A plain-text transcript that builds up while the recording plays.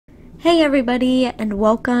Hey everybody, and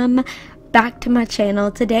welcome back to my channel.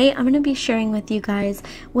 Today I'm going to be sharing with you guys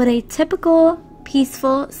what a typical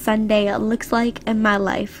peaceful Sunday looks like in my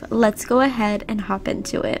life. Let's go ahead and hop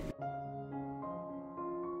into it.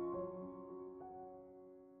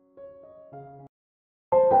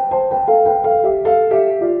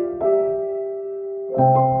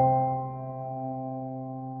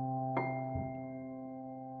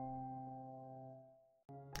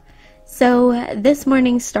 So this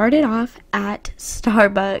morning started off at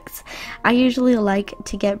Starbucks. I usually like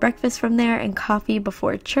to get breakfast from there and coffee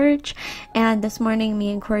before church, and this morning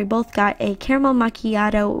me and Corey both got a caramel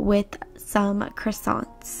macchiato with some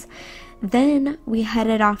croissants. Then we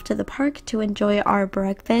headed off to the park to enjoy our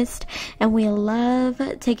breakfast, and we love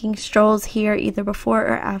taking strolls here either before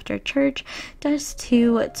or after church just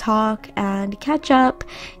to talk and catch up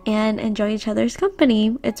and enjoy each other's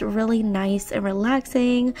company. It's really nice and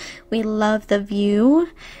relaxing. We love the view,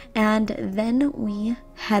 and then we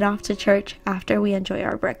head off to church after we enjoy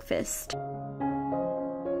our breakfast.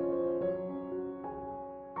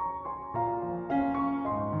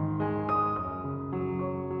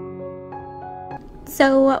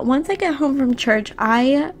 So once I get home from church,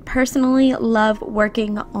 I personally love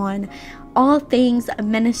working on all things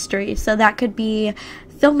ministry. So that could be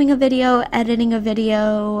filming a video, editing a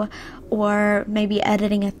video, or maybe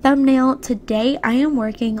editing a thumbnail. Today I am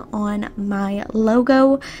working on my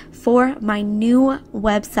logo for my new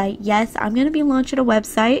website. Yes, I'm going to be launching a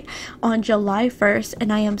website on July 1st,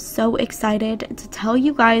 and I am so excited to tell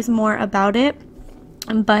you guys more about it.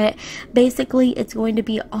 But basically it's going to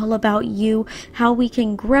be all about you, how we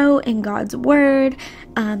can grow in God's word.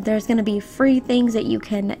 There's going to be free things that you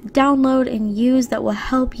can download and use that will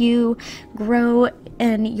help you grow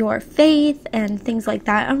in your faith and things like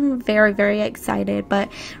that. I'm very excited.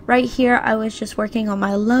 But right here I was just working on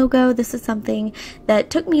my logo. This is something that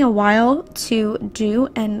took me a while to do,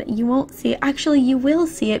 and you won't see it. Actually, you will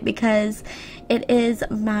see it because it is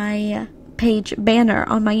my page banner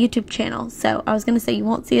on my YouTube channel. So I was gonna say you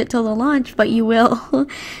won't see it till the launch, but you will.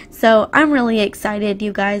 So I'm really excited,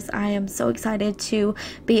 you guys. I am so excited to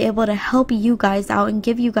be able to help you guys out and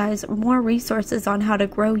give you guys more resources on how to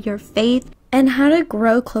grow your faith and how to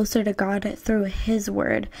grow closer to God through His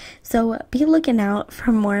word. So be looking out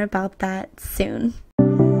for more about that soon.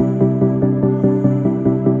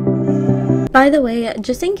 By the way,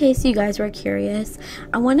 just in case you guys were curious,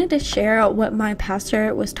 I wanted to share what my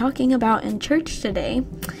pastor was talking about in church today.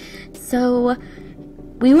 So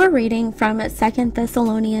we were reading from 2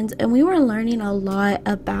 Thessalonians, and we were learning a lot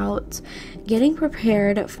about getting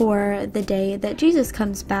prepared for the day that Jesus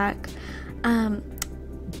comes back.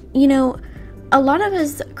 You know, a lot of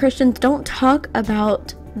us Christians don't talk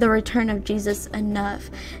about the return of Jesus enough,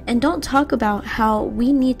 and don't talk about how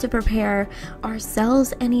we need to prepare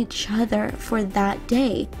ourselves and each other for that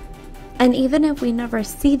day. And even if we never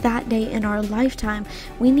see that day in our lifetime,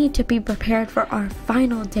 we need to be prepared for our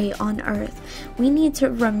final day on earth. We need to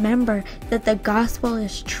remember that the gospel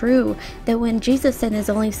is true, that when Jesus sent His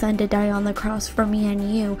only Son to die on the cross for me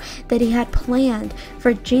and you, that He had planned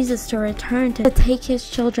for Jesus to return to take His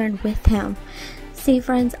children with Him. See,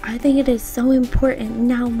 friends, I think it is so important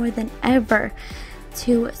now more than ever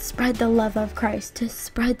to spread the love of Christ, to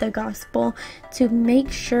spread the gospel, to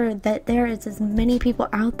make sure that there is as many people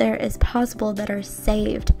out there as possible that are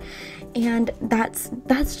saved. And that's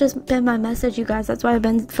just been my message, you guys. That's why I've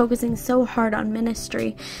been focusing so hard on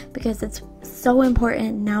ministry, because it's so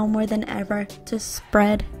important now more than ever to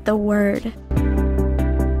spread the word.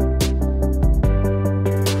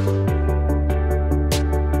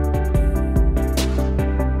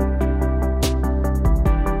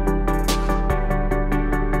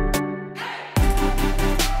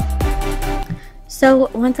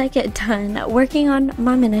 So once I get done working on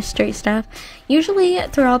my ministry stuff, usually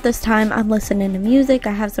throughout this time I'm listening to music.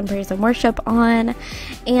 I have some praise and worship on,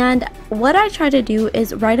 and what I try to do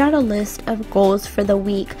is write out a list of goals for the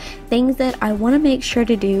week, things that I want to make sure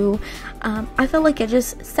to do. I feel like it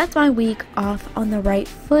just sets my week off on the right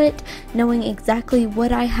foot, knowing exactly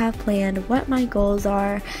what I have planned, what my goals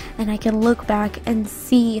are, and I can look back and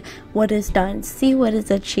see what is done, see what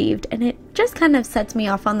is achieved, and it just kind of sets me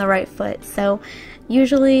off on the right foot. So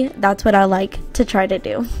usually that's what I like to try to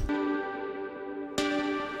do.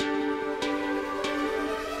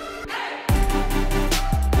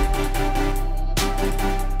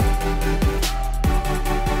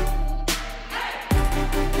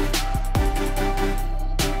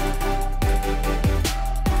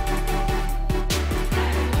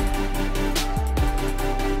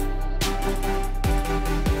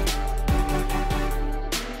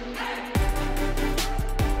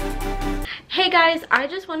 Hey guys, I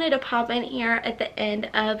just wanted to pop in here at the end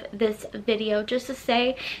of this video just to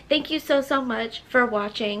say thank you so much for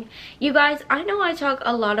watching. You guys, I know I talk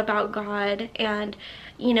a lot about God, and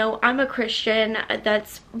you know, I'm a Christian.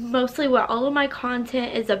 That's mostly what all of my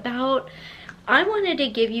content is about. I wanted to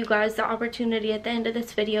give you guys the opportunity at the end of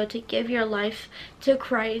this video to give your life to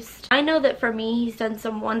Christ. I know that for me, he's done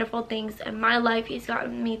some wonderful things in my life. He's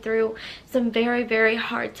gotten me through some very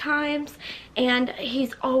hard times, and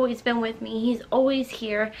he's always been with me. He's always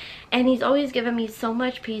here, and he's always given me so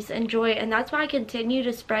much peace and joy, and that's why I continue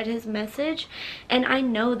to spread his message. And I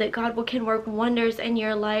know that God can work wonders in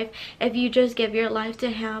your life if you just give your life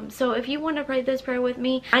to him. So if you want to pray this prayer with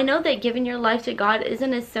me, I know that giving your life to God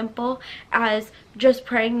isn't as simple as just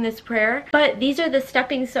praying this prayer, but these are the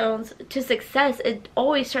stepping stones to success. It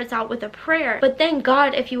always starts out with a prayer, but then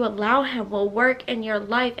God, if you allow him, will work in your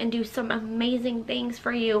life and do some amazing things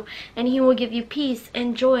for you, and he will give you peace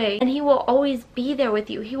and joy, and he will always be there with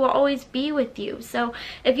you. He will always be with you. So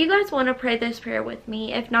if you guys want to pray this prayer with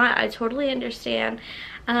me, if not, I totally understand,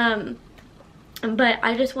 but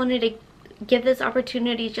I just wanted to give this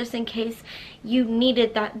opportunity just in case you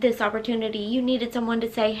needed this opportunity. You needed someone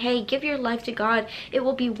to say, hey, give your life to God. It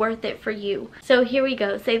will be worth it for you. So here we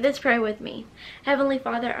go. Say this prayer with me. Heavenly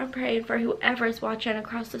Father, I'm praying for whoever is watching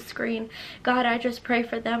across the screen. God, I just pray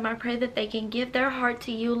for them. I pray that they can give their heart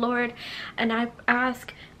to you, Lord, and I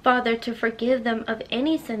ask, Father, to forgive them of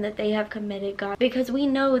any sin that they have committed, God, because we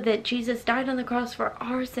know that Jesus died on the cross for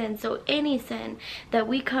our sins. So any sin that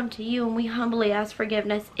we come to you and we humbly ask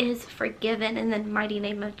forgiveness is forgiven in the mighty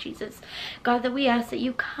name of Jesus. God, that we ask that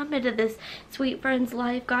you come into this sweet friend's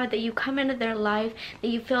life, God, that you come into their life, that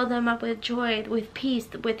you fill them up with joy, with peace,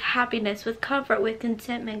 with happiness, with comfort, with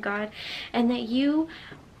contentment, God, and that you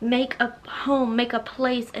make a home, make a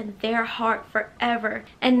place in their heart forever,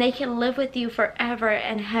 and they can live with you forever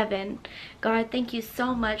in heaven. God, thank you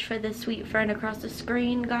so much for this sweet friend across the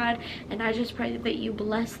screen, God, and I just pray that you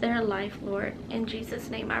bless their life, Lord. In Jesus'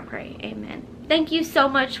 name I pray, amen. Thank you so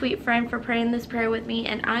much, sweet friend, for praying this prayer with me,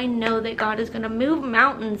 and I know that God is going to move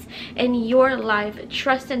mountains in your life.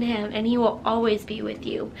 Trust in him, and he will always be with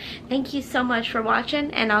you. Thank you so much for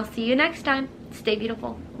watching, and I'll see you next time. Stay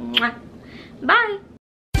beautiful. Mwah. Bye.